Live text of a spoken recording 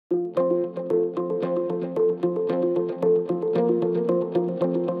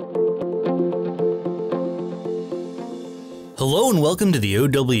Hello and welcome to the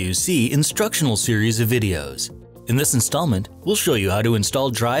OWC instructional series of videos. In this installment, we'll show you how to install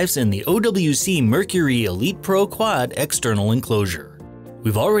drives in the OWC Mercury Elite Pro Quad external enclosure.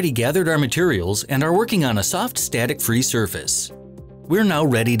 We've already gathered our materials and are working on a soft static-free surface. We're now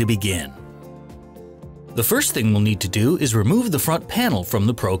ready to begin. The first thing we'll need to do is remove the front panel from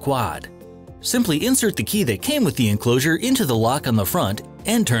the Pro Quad. Simply insert the key that came with the enclosure into the lock on the front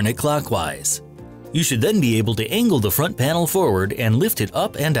and turn it clockwise. You should then be able to angle the front panel forward and lift it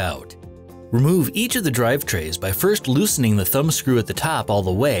up and out. Remove each of the drive trays by first loosening the thumb screw at the top all the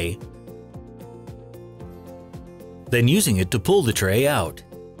way, then using it to pull the tray out.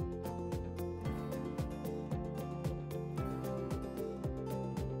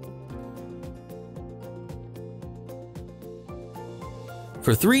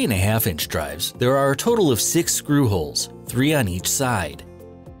 For 3.5-inch drives, there are a total of 6 screw holes, 3 on each side.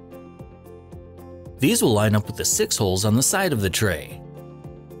 These will line up with the 6 holes on the side of the tray.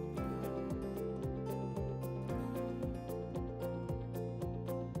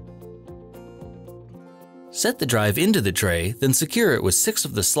 Set the drive into the tray, then secure it with 6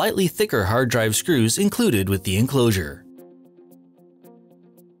 of the slightly thicker hard drive screws included with the enclosure.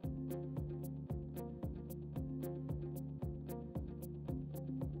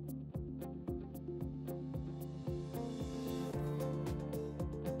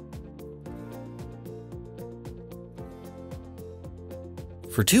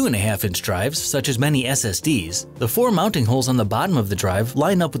 For 2.5-inch drives, such as many SSDs, the 4 mounting holes on the bottom of the drive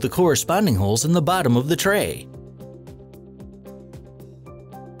line up with the corresponding holes in the bottom of the tray.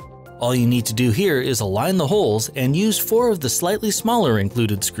 All you need to do here is align the holes and use 4 of the slightly smaller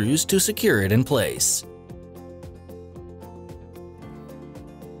included screws to secure it in place.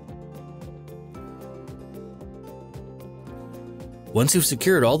 Once you've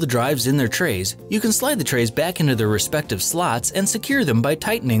secured all the drives in their trays, you can slide the trays back into their respective slots and secure them by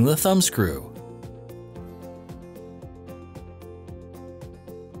tightening the thumb screw.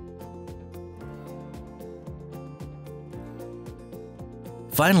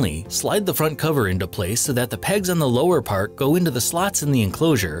 Finally, slide the front cover into place so that the pegs on the lower part go into the slots in the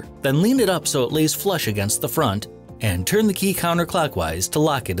enclosure, then lean it up so it lays flush against the front, and turn the key counterclockwise to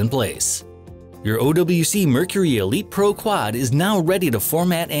lock it in place. Your OWC Mercury Elite Pro Quad is now ready to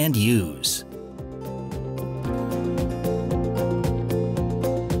format and use.